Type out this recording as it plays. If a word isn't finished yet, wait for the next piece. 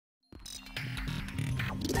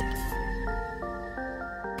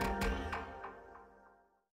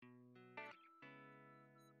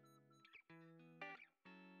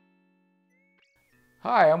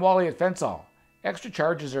Hi, I'm Wally at Fenceall. Extra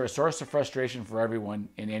charges are a source of frustration for everyone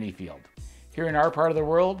in any field. Here in our part of the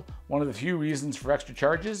world, one of the few reasons for extra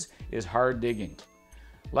charges is hard digging.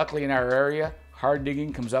 Luckily in our area, hard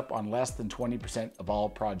digging comes up on less than 20% of all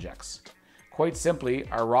projects. Quite simply,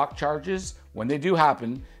 our rock charges, when they do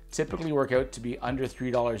happen, typically work out to be under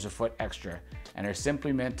 $3 a foot extra and are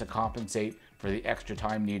simply meant to compensate for the extra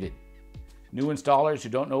time needed. New installers who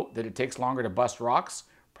don't know that it takes longer to bust rocks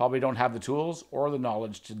probably don't have the tools or the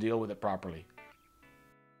knowledge to deal with it properly.